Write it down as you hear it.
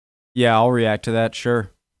Yeah, I'll react to that,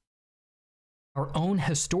 sure. Our own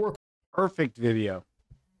historical Perfect video.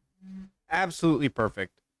 Absolutely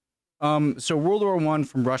perfect. So World War One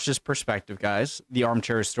from Russia's perspective, guys. The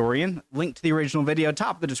Armchair Historian. Link to the original video,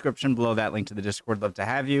 top of the description. Below that, link to the Discord. Love to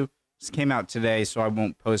have you. This came out today, so I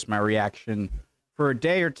won't post my reaction for a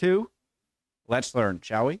day or two. Let's learn,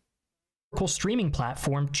 shall we? streaming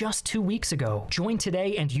platform just 2 weeks ago. Join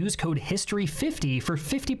today and use code HISTORY50 for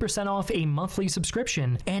 50% off a monthly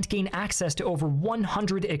subscription and gain access to over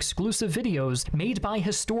 100 exclusive videos made by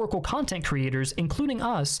historical content creators, including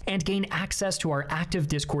us, and gain access to our active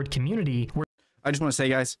Discord community. I just want to say,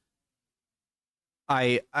 guys,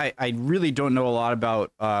 I really don't know a lot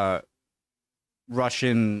about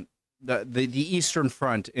Russian the Eastern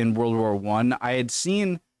Front in World War One. I had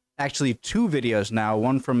seen actually 2 videos now,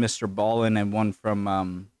 one from Mr. Ballin and one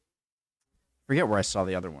from forget where I saw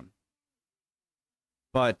the other one.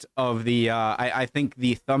 But of the I think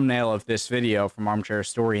the thumbnail of this video from Armchair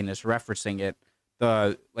Historian is referencing it,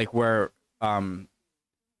 the where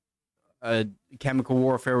chemical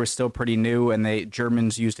warfare was still pretty new, and the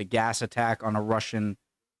Germans used a gas attack on a Russian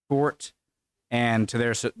fort, and to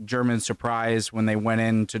their German surprise, when they went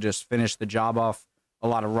in to just finish the job off, a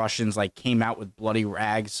lot of Russians came out with bloody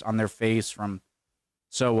rags on their face from.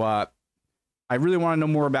 So I really want to know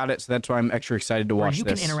more about it, so that's why I'm extra excited to watch this.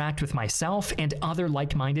 Where you can interact with myself and other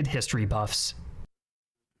like-minded history buffs.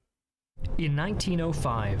 In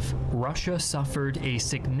 1905, Russia suffered a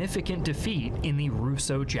significant defeat in the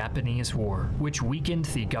Russo-Japanese War, which weakened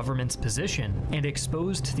the government's position and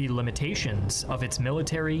exposed the limitations of its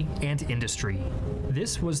military and industry.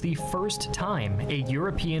 This was the first time a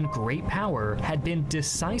European great power had been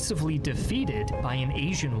decisively defeated by an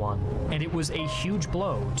Asian one, and it was a huge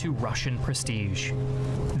blow to Russian prestige.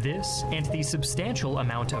 This, and the substantial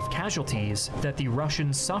amount of casualties that the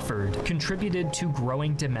Russians suffered, contributed to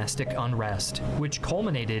growing domestic unrest, which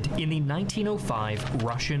culminated in the 1905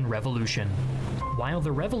 Russian Revolution. While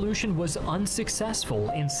the revolution was unsuccessful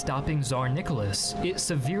in stopping Tsar Nicholas, it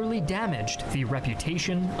severely damaged the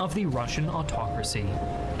reputation of the Russian autocracy.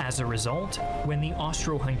 As a result, when the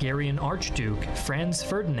Austro-Hungarian Archduke Franz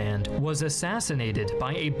Ferdinand was assassinated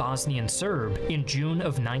by a Bosnian Serb in June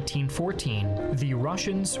of 1914, the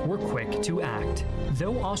Russians were quick to act.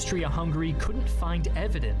 Though Austria-Hungary couldn't find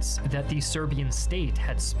evidence that the Serbian state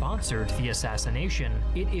had sponsored the assassination,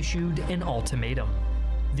 it issued an ultimatum.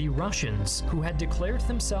 The Russians, who had declared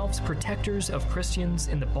themselves protectors of Christians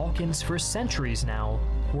in the Balkans for centuries now,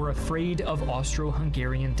 were afraid of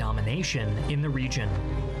Austro-Hungarian domination in the region.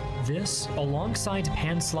 This, alongside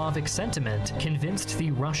pan-Slavic sentiment, convinced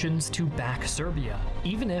the Russians to back Serbia,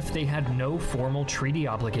 even if they had no formal treaty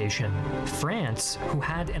obligation. France, who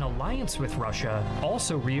had an alliance with Russia,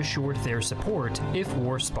 also reassured their support if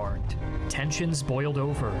war sparked. Tensions boiled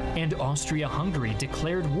over, and Austria-Hungary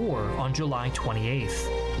declared war on July 28th.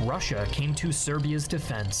 Russia came to Serbia's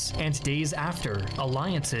defense, and days after,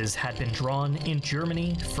 alliances had been drawn in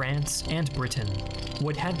Germany, France, and Britain.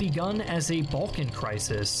 What had begun as a Balkan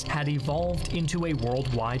crisis had evolved into a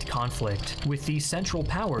worldwide conflict, with the Central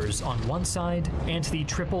Powers on one side and the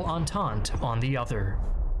Triple Entente on the other.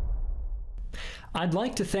 I'd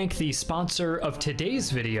like to thank the sponsor of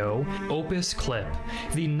today's video, Opus Clip,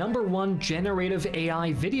 the #1 generative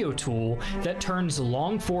AI video tool that turns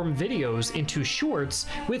long-form videos into shorts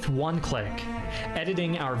with one click.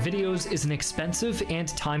 Editing our videos is an expensive and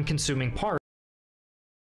time-consuming part.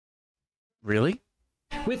 Really?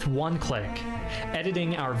 With one click.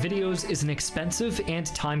 Editing our videos is an expensive and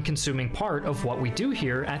time-consuming part of what we do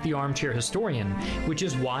here at the Armchair Historian, which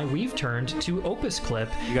is why we've turned to Opus Clip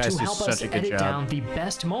to help us edit down the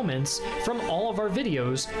best moments from all of our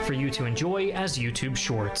videos for you to enjoy as YouTube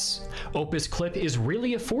Shorts. Opus Clip is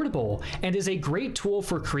really affordable and is a great tool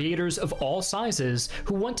for creators of all sizes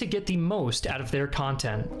who want to get the most out of their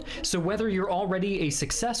content. So whether you're already a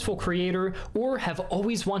successful creator or have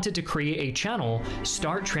always wanted to create a channel,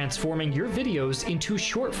 start transforming your videos into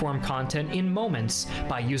short-form content in moments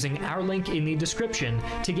by using our link in the description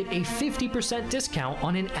to get a 50% discount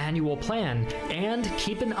on an annual plan, and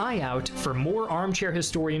keep an eye out for more Armchair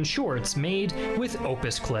Historian shorts made with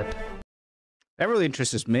Opus Clip. That really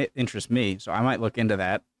interests me, so I might look into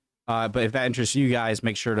that. But if that interests you guys,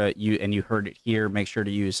 make sure to and you heard it here, make sure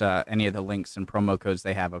to use any of the links and promo codes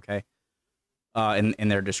they have, okay? In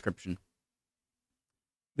their description.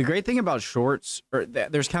 The great thing about shorts, or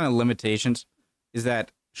there's kind of limitations, is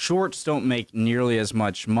that shorts don't make nearly as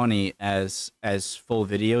much money as full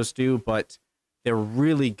videos do, but they're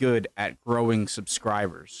really good at growing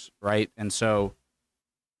subscribers, right? And so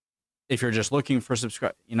if you're just looking for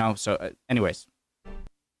anyways.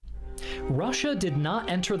 Russia did not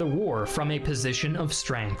enter the war from a position of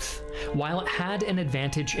strength. While it had an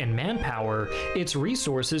advantage in manpower, its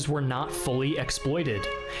resources were not fully exploited.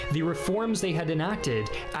 The reforms they had enacted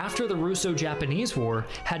after the Russo-Japanese War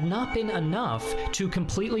had not been enough to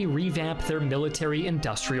completely revamp their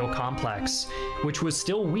military-industrial complex, which was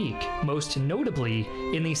still weak, most notably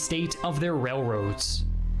in the state of their railroads.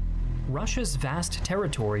 Russia's vast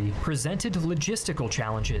territory presented logistical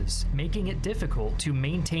challenges, making it difficult to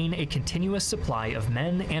maintain a continuous supply of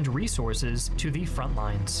men and resources to the front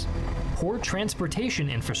lines. Poor transportation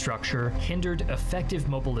infrastructure hindered effective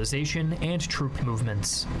mobilization and troop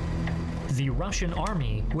movements. The Russian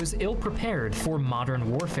army was ill-prepared for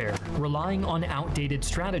modern warfare, relying on outdated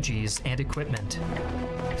strategies and equipment.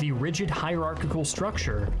 The rigid hierarchical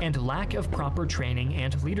structure and lack of proper training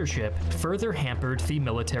and leadership further hampered the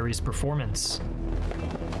military's performance.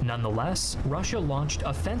 Nonetheless, Russia launched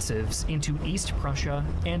offensives into East Prussia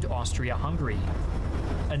and Austria-Hungary.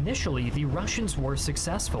 Initially, the Russians were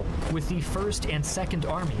successful, with the First and Second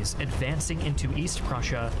Armies advancing into East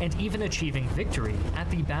Prussia and even achieving victory at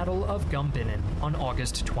the Battle of Gumbinnen on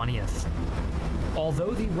August 20th.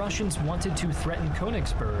 Although the Russians wanted to threaten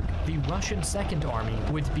Königsberg, the Russian Second Army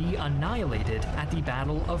would be annihilated at the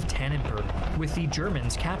Battle of Tannenberg, with the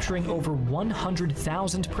Germans capturing over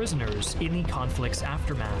 100,000 prisoners in the conflict's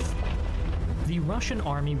aftermath. The Russian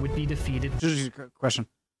army would be defeated. Just a question.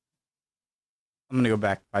 I'm going to go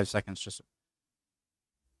back 5 seconds.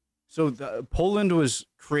 So Poland was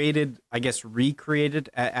created, I guess, recreated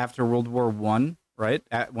after World War I, right?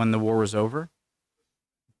 When the war was over.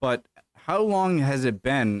 But how long has it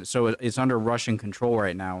been? So it's under Russian control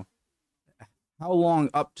right now. How long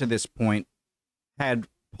up to this point had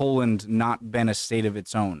Poland not been a state of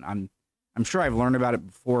its own? I'm sure I've learned about it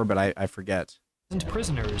before, but I forget.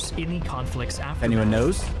 Prisoners in the conflict's aftermath. Anyone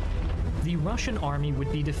knows? The Russian army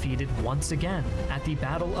would be defeated once again at the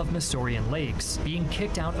Battle of Masurian Lakes, being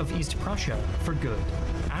kicked out of East Prussia for good.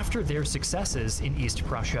 After their successes in East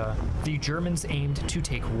Prussia, the Germans aimed to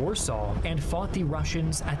take Warsaw and fought the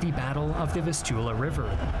Russians at the Battle of the Vistula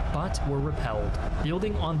River, but were repelled.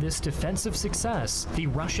 Building on this defensive success, the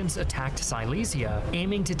Russians attacked Silesia,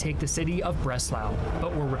 aiming to take the city of Breslau,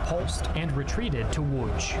 but were repulsed and retreated to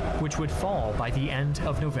Łódź, which would fall by the end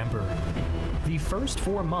of November. The first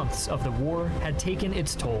 4 months of the war had taken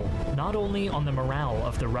its toll, not only on the morale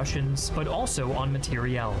of the Russians, but also on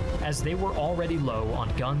materiel, as they were already low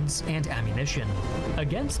on guns and ammunition.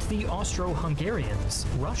 Against the Austro-Hungarians,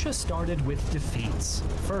 Russia started with defeats,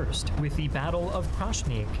 first with the Battle of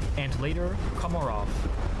Krasnik, and later Komorov.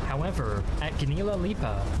 However, at Gnila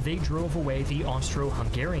Lipa, they drove away the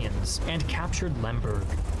Austro-Hungarians and captured Lemberg.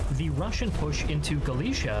 The Russian push into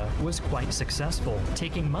Galicia was quite successful,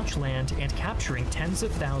 taking much land and capturing tens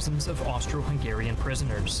of thousands of Austro-Hungarian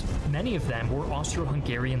prisoners. Many of them were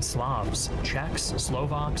Austro-Hungarian Slavs, Czechs,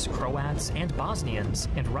 Slovaks, Croats, and Bosnians,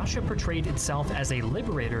 and Russia portrayed itself as a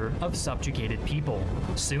liberator of subjugated people.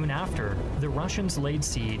 Soon after, the Russians laid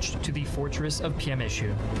siege to the fortress of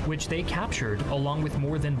Przemysl, which they captured along with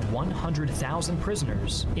more than 100,000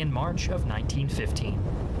 prisoners in March of 1915.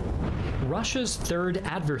 Russia's third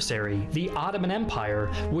adversary, the Ottoman Empire,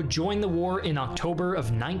 would join the war in October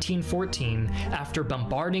of 1914 after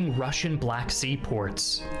bombarding Russian Black Sea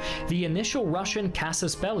ports. The initial Russian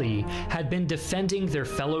casus belli had been defending their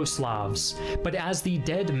fellow Slavs, but as the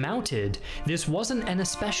dead mounted, this wasn't an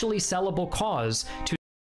especially sellable cause to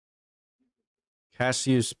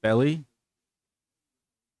Cassius Belli?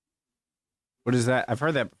 What is that? I've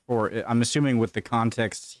heard that before. I'm assuming with the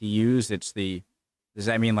context he used, it's the... Does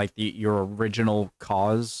that mean like your original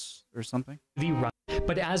cause or something?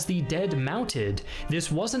 But as the dead mounted,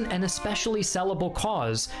 this wasn't an especially sellable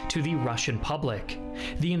cause to the Russian public.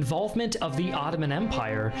 The involvement of the Ottoman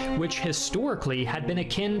Empire, which historically had been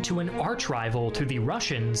akin to an arch-rival to the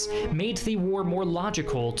Russians, made the war more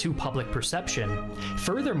logical to public perception.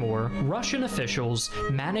 Furthermore, Russian officials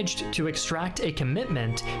managed to extract a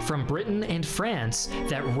commitment from Britain and France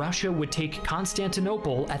that Russia would take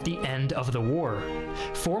Constantinople at the end of the war.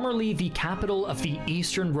 Formerly the capital of the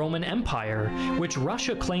Eastern Roman Empire, which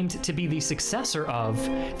Russia claimed to be the successor of,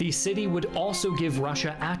 the city would also give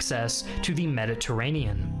Russia access to the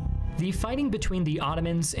Mediterranean. The fighting between the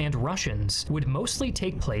Ottomans and Russians would mostly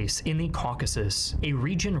take place in the Caucasus, a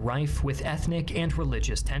region rife with ethnic and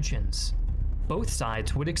religious tensions. Both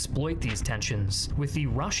sides would exploit these tensions, with the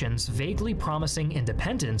Russians vaguely promising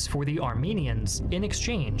independence for the Armenians in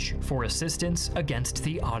exchange for assistance against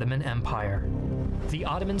the Ottoman Empire. the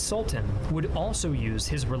Ottoman Sultan would also use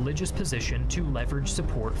his religious position to leverage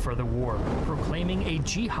support for the war, proclaiming a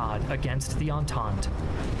jihad against the Entente.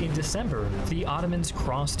 In December, the Ottomans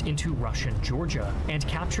crossed into Russian Georgia and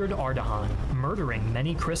captured Ardahan, murdering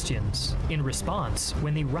many Christians. In response,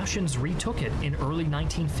 when the Russians retook it in early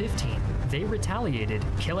 1915, they retaliated,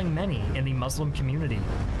 killing many in the Muslim community.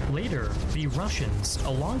 Later, the Russians,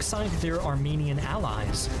 alongside their Armenian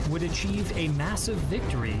allies, would achieve a massive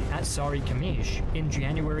victory at Sari Kamish in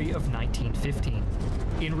January of 1915.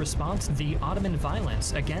 In response, the Ottoman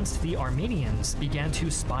violence against the Armenians began to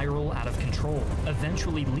spiral out of control,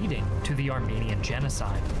 eventually leading to the Armenian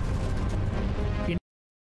genocide.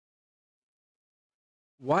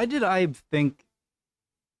 Why did I think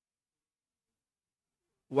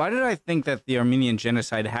that the Armenian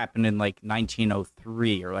genocide happened in like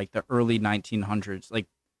 1903 or like the early 1900s? Like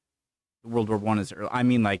World War I is early. I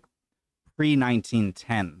mean like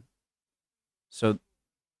pre-1910. So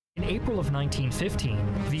in April of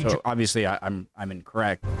 1915, so obviously I'm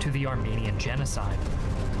incorrect. To the Armenian genocide.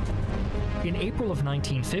 In April of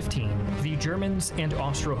 1915, the Germans and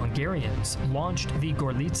Austro-Hungarians launched the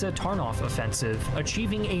Gorlice-Tarnów offensive,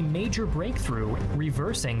 achieving a major breakthrough,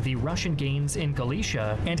 reversing the Russian gains in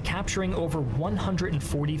Galicia and capturing over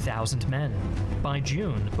 140,000 men. By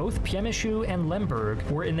June, both Przemysl and Lemberg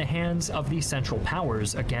were in the hands of the Central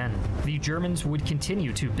Powers again. The Germans would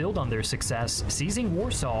continue to build on their success, seizing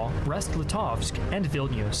Warsaw, Brest-Litovsk, and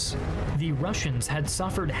Vilnius. The Russians had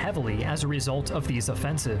suffered heavily as a result of these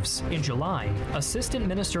offensives. In July, Assistant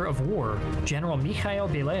Minister of War, General Mikhail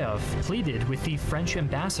Belayev, pleaded with the French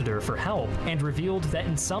ambassador for help and revealed that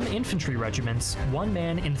in some infantry regiments, 1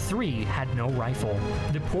 man in 3 had no rifle.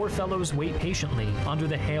 The poor fellows wait patiently under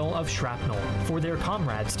the hail of shrapnel for their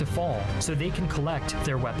comrades to fall so they can collect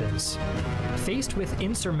their weapons. Faced with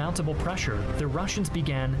insurmountable pressure, the Russians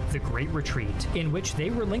began the Great Retreat, in which they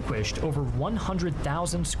relinquished over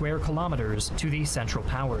 100,000 square kilometers to the Central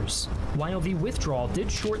Powers. While the withdrawal did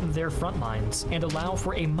shorten their front lines and allow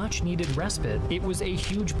for a much-needed respite, it was a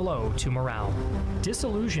huge blow to morale.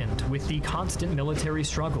 Disillusioned with the constant military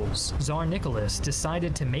struggles, Tsar Nicholas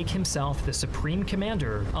decided to make himself the supreme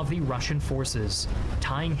commander of the Russian forces,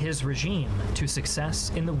 tying his regime to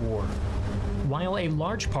success in the war. While a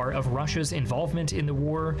large part of Russia's involvement in the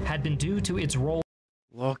war had been due to its role...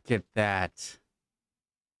 Look at that.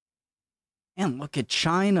 And look at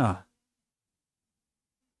China.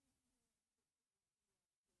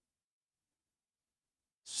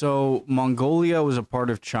 So Mongolia was a part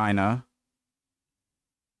of China.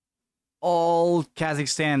 All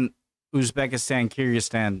Kazakhstan, Uzbekistan,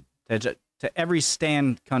 Kyrgyzstan, to every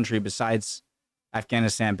Stan country besides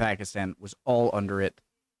Afghanistan, Pakistan was all under it.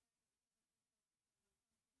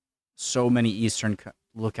 So many Eastern...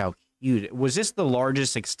 Look how huge... Was this the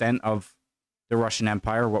largest extent of the Russian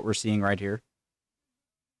Empire, what we're seeing right here?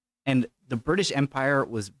 And the British Empire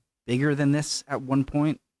was bigger than this at one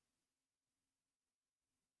point?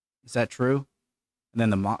 Is that true? And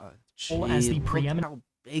then as the preeminent how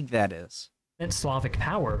big that is. Slavic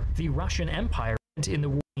power, the Russian Empire went in the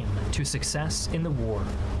war to success in the war.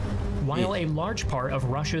 While a large part of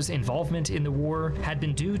Russia's involvement in the war had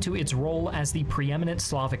been due to its role as the preeminent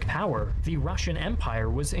Slavic power, the Russian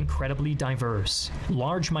Empire was incredibly diverse.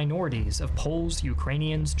 Large minorities of Poles,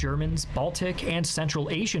 Ukrainians, Germans, Baltic, and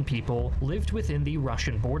Central Asian people lived within the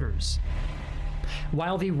Russian borders.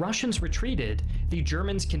 While the Russians retreated, the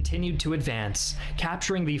Germans continued to advance,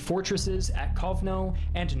 capturing the fortresses at Kovno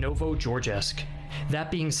and Novogeorgiesk.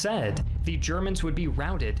 That being said, the Germans would be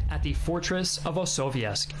routed at the fortress of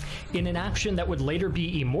Osoviesk, in an action that would later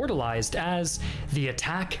be immortalized as the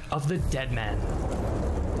Attack of the Dead Men.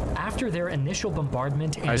 After their initial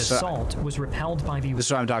bombardment and assault was repelled by the... This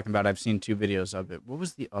is what I'm talking about. I've seen 2 videos of it. What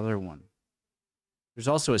was the other one? There's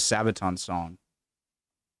also a Sabaton song.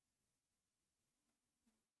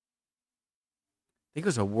 I think it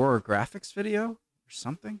was a War Graphics video or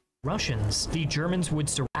something. Russians, the Germans would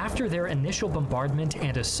after their initial bombardment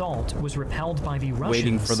and assault was repelled by the Russians,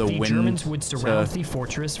 waiting for the Germans would surround the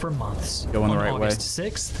fortress for months. Go in the right way. On August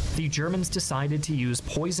 6th, the Germans decided to use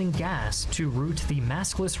poison gas to root the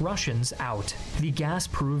maskless Russians out. The gas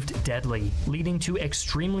proved deadly, leading to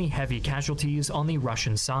extremely heavy casualties on the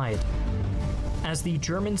Russian side. As the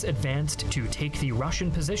Germans advanced to take the Russian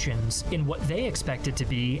positions in what they expected to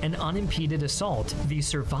be an unimpeded assault, the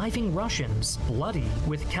surviving Russians, bloody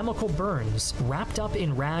with chemical burns, wrapped up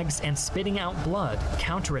in rags and spitting out blood,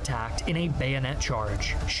 counterattacked in a bayonet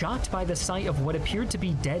charge. Shocked by the sight of what appeared to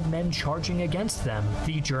be dead men charging against them,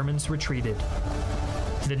 the Germans retreated.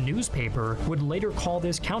 The newspaper would later call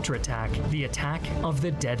this counterattack the Attack of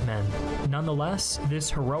the Dead Men. Nonetheless, this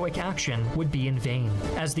heroic action would be in vain,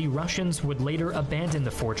 as the Russians would later abandon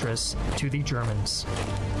the fortress to the Germans.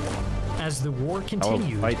 As the war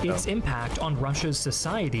continued, its impact on Russia's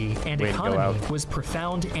society and economy was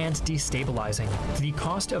profound and destabilizing. The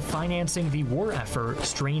cost of financing the war effort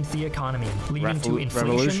strained the economy, leading to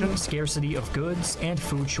inflation, scarcity of goods, and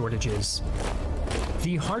food shortages.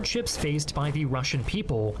 The hardships faced by the Russian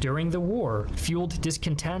people during the war fueled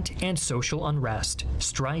discontent and social unrest.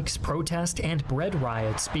 Strikes, protests, and bread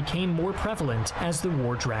riots became more prevalent as the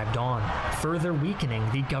war dragged on, further weakening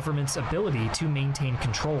the government's ability to maintain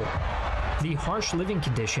control. The harsh living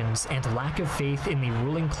conditions and lack of faith in the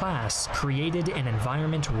ruling class created an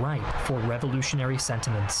environment ripe for revolutionary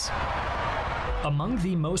sentiments. Among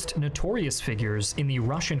the most notorious figures in the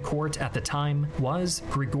Russian court at the time was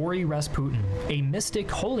Grigory Rasputin, a mystic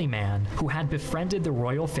holy man who had befriended the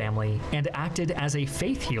royal family and acted as a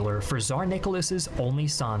faith healer for Tsar Nicholas's only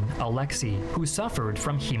son, Alexei, who suffered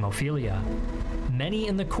from hemophilia. Many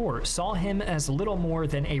in the court saw him as little more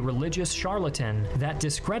than a religious charlatan that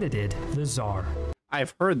discredited the Tsar.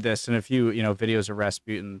 I've heard this in a few, videos of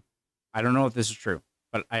Rasputin. I don't know if this is true,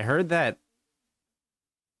 but I heard that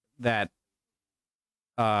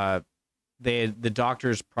the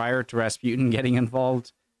doctors prior to Rasputin getting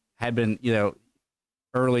involved had been,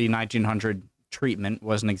 early 1900 treatment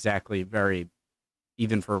wasn't exactly very,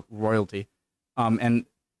 even for royalty. And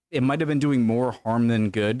it might have been doing more harm than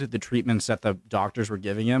good, the treatments that the doctors were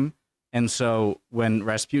giving him. And so when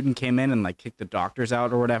Rasputin came in and kicked the doctors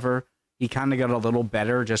out or whatever, he kind of got a little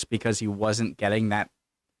better just because he wasn't getting that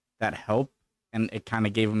help. And it kind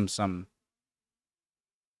of gave him some...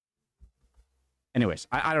 Anyways,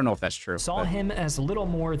 I don't know if that's true. Saw him as little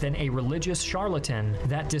more than a religious charlatan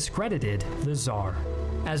that discredited the Tsar.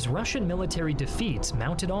 As Russian military defeats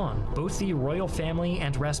mounted on, both the royal family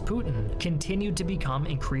and Rasputin continued to become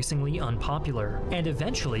increasingly unpopular, and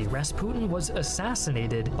eventually Rasputin was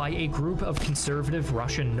assassinated by a group of conservative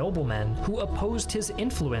Russian noblemen who opposed his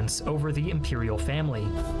influence over the imperial family.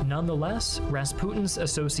 Nonetheless, Rasputin's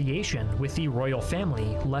association with the royal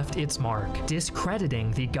family left its mark,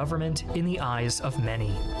 discrediting the government in the eyes of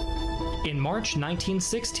many. In March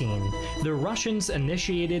 1916, the Russians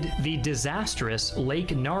initiated the disastrous Lake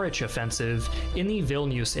Narich offensive in the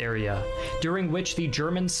Vilnius area, during which the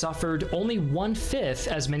Germans suffered only 1/5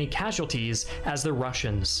 as many casualties as the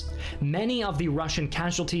Russians. Many of the Russian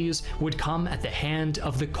casualties would come at the hand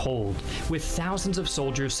of the cold, with thousands of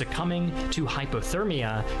soldiers succumbing to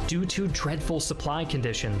hypothermia due to dreadful supply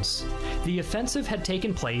conditions. The offensive had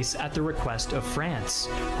taken place at the request of France,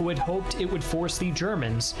 who had hoped it would force the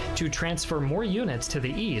Germans to transfer more units to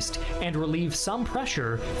the east and relieve some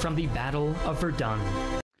pressure from the Battle of Verdun.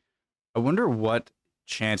 I wonder what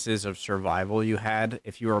chances of survival you had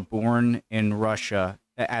if you were born in Russia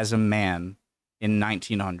as a man in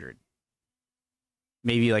 1900.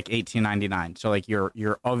 Maybe 1899. So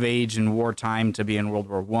you're of age in wartime to be in World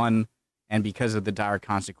War I, and because of the dire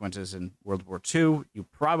consequences in World War II, you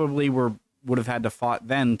probably would have had to fought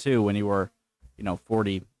then too when you were,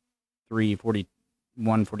 43,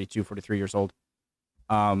 41, 42, 43 years old.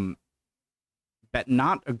 But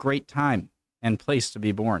not a great time and place to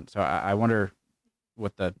be born. So I wonder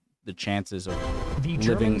what the chances of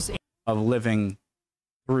living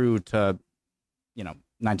through to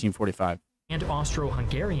 1945. And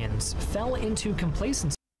Austro-Hungarians fell into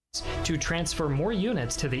complacency to transfer more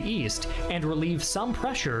units to the east and relieve some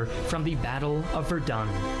pressure from the Battle of Verdun.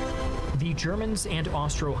 The Germans and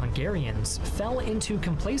Austro-Hungarians fell into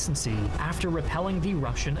complacency after repelling the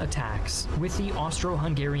Russian attacks, with the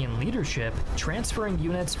Austro-Hungarian leadership transferring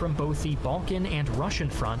units from both the Balkan and Russian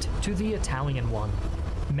front to the Italian one.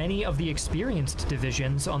 Many of the experienced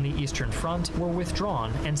divisions on the Eastern Front were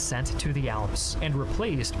withdrawn and sent to the Alps, and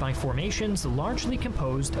replaced by formations largely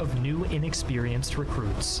composed of new inexperienced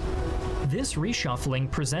recruits. This reshuffling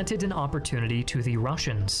presented an opportunity to the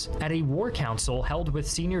Russians. At a war council held with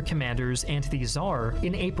senior commanders and the Tsar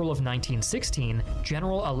in April of 1916,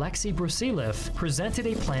 General Alexei Brusilov presented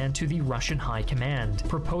a plan to the Russian High Command,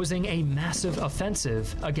 proposing a massive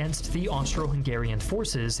offensive against the Austro-Hungarian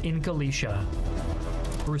forces in Galicia.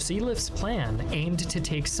 Brusilov's plan aimed to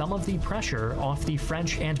take some of the pressure off the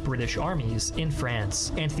French and British armies in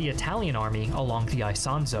France and the Italian army along the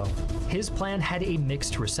Isonzo. His plan had a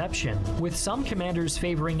mixed reception, with some commanders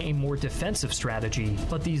favoring a more defensive strategy,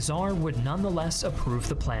 but the Tsar would nonetheless approve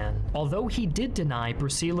the plan, although he did deny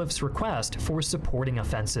Brusilov's request for supporting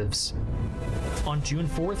offensives. On June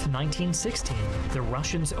 4th, 1916, the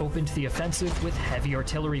Russians opened the offensive with heavy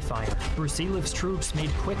artillery fire. Brusilov's troops made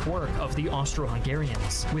quick work of the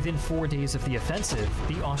Austro-Hungarians. Within 4 days of the offensive,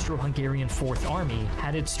 the Austro-Hungarian Fourth Army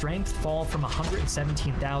had its strength fall from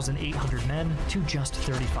 117,800 men to just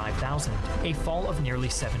 35,000, a fall of nearly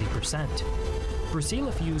 70%.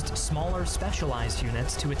 Brusilov used smaller, specialized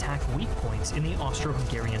units to attack weak points in the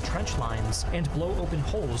Austro-Hungarian trench lines and blow open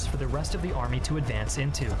holes for the rest of the army to advance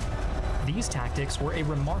into. These tactics were a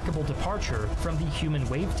remarkable departure from the human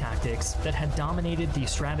wave tactics that had dominated the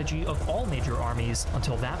strategy of all major armies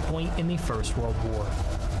until that point in the First World War.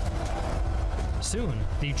 Soon,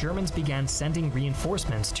 the Germans began sending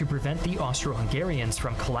reinforcements to prevent the Austro-Hungarians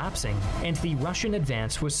from collapsing, and the Russian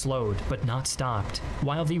advance was slowed but not stopped.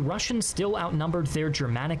 While the Russians still outnumbered their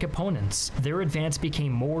Germanic opponents, their advance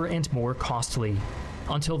became more and more costly,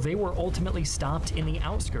 until they were ultimately stopped in the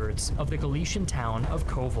outskirts of the Galician town of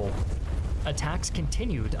Kovel. Attacks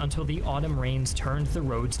continued until the autumn rains turned the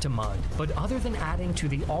roads to mud, but other than adding to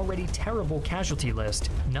the already terrible casualty list,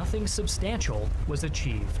 nothing substantial was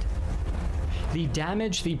achieved. The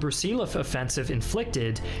damage the Brusilov offensive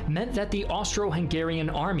inflicted meant that the Austro-Hungarian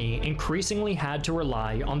army increasingly had to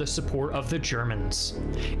rely on the support of the Germans.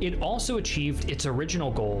 It also achieved its original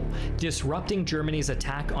goal, disrupting Germany's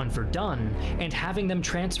attack on Verdun and having them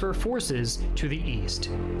transfer forces to the east.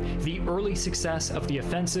 The early success of the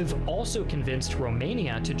offensive also convinced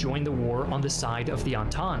Romania to join the war on the side of the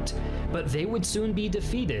Entente, but they would soon be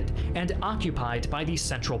defeated and occupied by the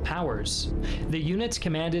Central Powers. The units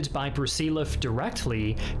commanded by Brusilov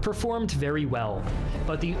directly performed very well,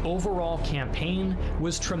 but the overall campaign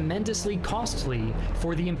was tremendously costly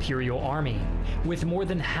for the Imperial Army, with more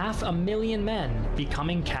than 500,000 men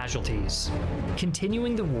becoming casualties.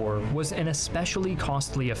 Continuing the war was an especially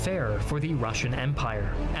costly affair for the Russian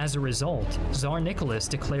Empire. As a result, Tsar Nicholas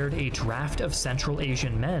declared a draft of Central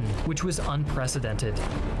Asian men, which was unprecedented.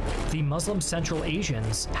 The Muslim Central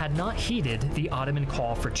Asians had not heeded the Ottoman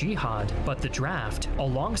call for jihad, but the draft,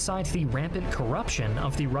 alongside the rampant corruption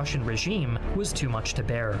of the Russian regime, was too much to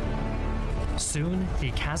bear. Soon,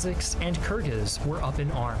 the Kazakhs and Kyrgyz were up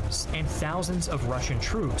in arms, and thousands of Russian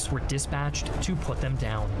troops were dispatched to put them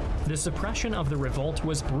down. The suppression of the revolt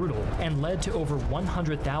was brutal and led to over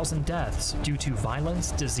 100,000 deaths due to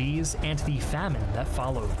violence, disease, and the famine that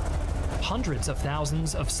followed. Hundreds of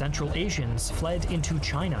thousands of Central Asians fled into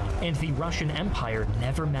China, and the Russian Empire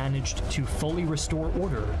never managed to fully restore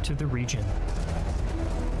order to the region.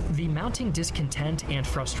 The mounting discontent and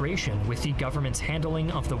frustration with the government's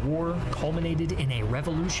handling of the war culminated in a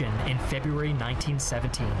revolution in February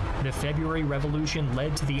 1917. The February Revolution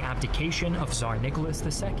led to the abdication of Tsar Nicholas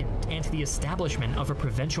II and the establishment of a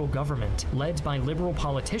provincial government led by liberal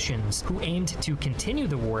politicians who aimed to continue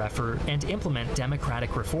the war effort and implement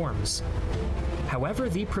democratic reforms. However,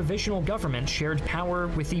 the provisional government shared power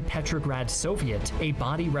with the Petrograd Soviet, a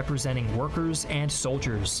body representing workers and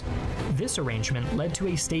soldiers. This arrangement led to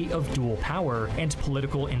a state of dual power and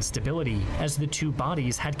political instability, as the two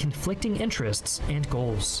bodies had conflicting interests and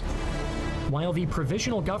goals. While the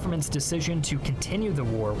provisional government's decision to continue the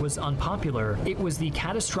war was unpopular, it was the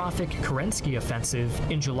catastrophic Kerensky offensive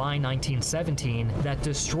in July 1917 that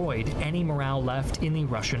destroyed any morale left in the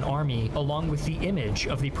Russian army, along with the image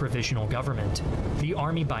of the provisional government. The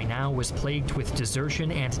army by now was plagued with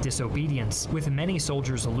desertion and disobedience, with many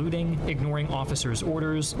soldiers eluding, ignoring officers'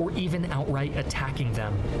 orders, or even outright attacking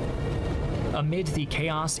them. Amid the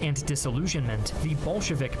chaos and disillusionment, the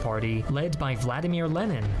Bolshevik Party, led by Vladimir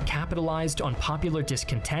Lenin, capitalized on popular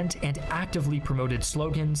discontent and actively promoted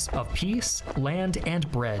slogans of peace, land,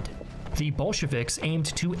 and bread. The Bolsheviks aimed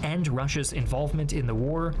to end Russia's involvement in the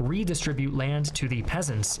war, redistribute land to the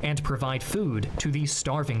peasants, and provide food to the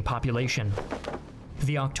starving population.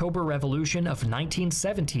 The October Revolution of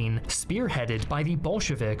 1917, spearheaded by the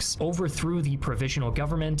Bolsheviks, overthrew the provisional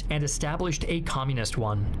government and established a communist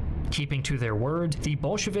one. Keeping to their word, the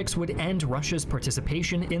Bolsheviks would end Russia's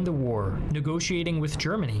participation in the war, negotiating with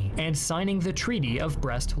Germany, and signing the Treaty of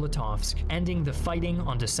Brest-Litovsk, ending the fighting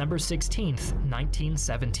on December 16,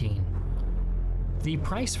 1917. The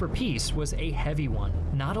price for peace was a heavy one.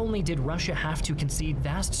 Not only did Russia have to concede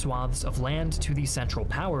vast swaths of land to the Central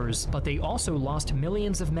Powers, but they also lost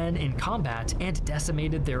millions of men in combat and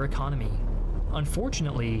decimated their economy.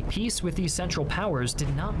 Unfortunately, peace with these Central Powers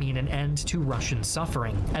did not mean an end to Russian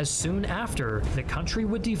suffering, as soon after the country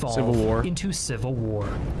would devolve into civil war.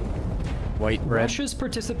 White bread. Russia's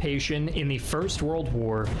participation in the First World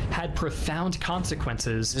War had profound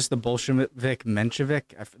consequences. Is this the Bolshevik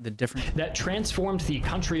Menshevik? The different that transformed the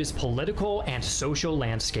country's political and social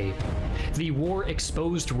landscape. The war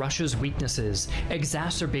exposed Russia's weaknesses,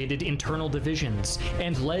 exacerbated internal divisions,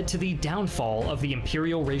 and led to the downfall of the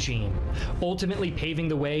imperial regime, ultimately paving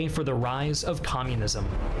the way for the rise of communism.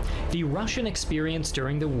 The Russian experience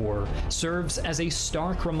during the war serves as a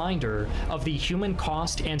stark reminder of the human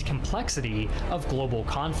cost and complexity of global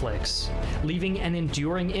conflicts, leaving an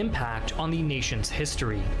enduring impact on the nation's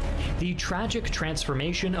history. The tragic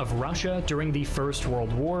transformation of Russia during the First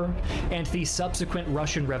World War and the subsequent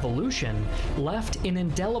Russian Revolution left an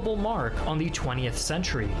indelible mark on the 20th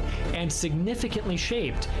century and significantly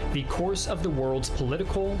shaped the course of the world's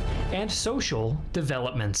political and social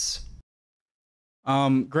developments.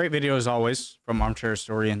 Great video as always from Armchair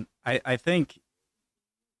Historian. I think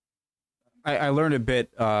I learned a bit,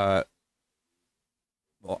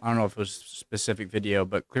 well, I don't know if it was a specific video,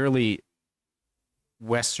 but clearly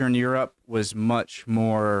Western Europe was much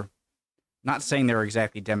more, not saying they were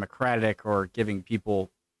exactly democratic or giving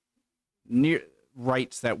people near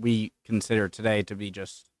rights that we consider today to be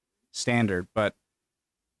just standard, but,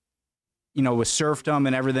 you know, with serfdom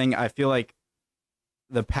and everything, I feel like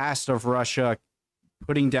the past of Russia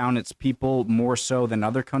putting down its people more so than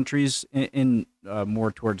other countries in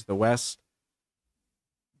more towards the West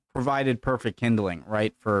provided perfect kindling,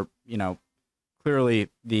 right? For, you know, clearly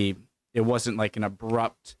it wasn't like an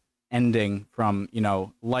abrupt ending from, you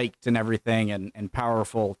know, liked and everything and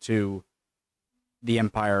powerful to the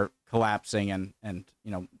empire collapsing and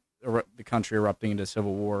you know, the country erupting into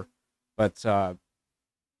civil war. But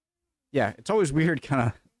yeah, it's always weird kind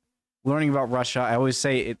of learning about Russia. I always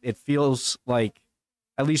say it feels like,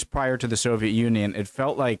 at least prior to the Soviet Union, it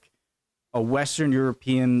felt like a Western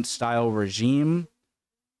European style regime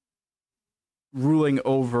ruling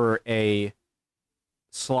over a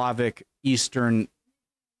Slavic Eastern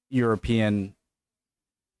European.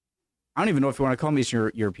 I don't even know if you want to call them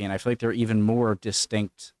Eastern European. I feel like they're even more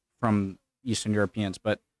distinct from Eastern Europeans,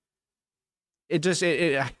 but it just,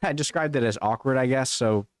 I described it as awkward, I guess.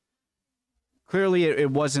 So clearly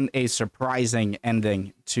it wasn't a surprising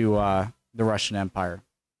ending to the Russian Empire,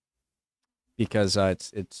 because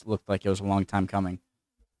it's looked like it was a long time coming.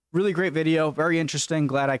 Really great video, very interesting.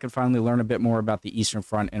 Glad I could finally learn a bit more about the Eastern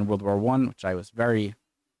Front in World War I, which I was very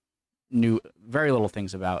little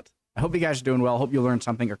things about. I hope you guys are doing well. Hope you learned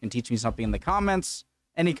something or can teach me something in the comments.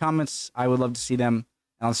 Any comments, I would love to see them.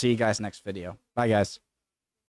 And I'll see you guys next video. Bye, guys.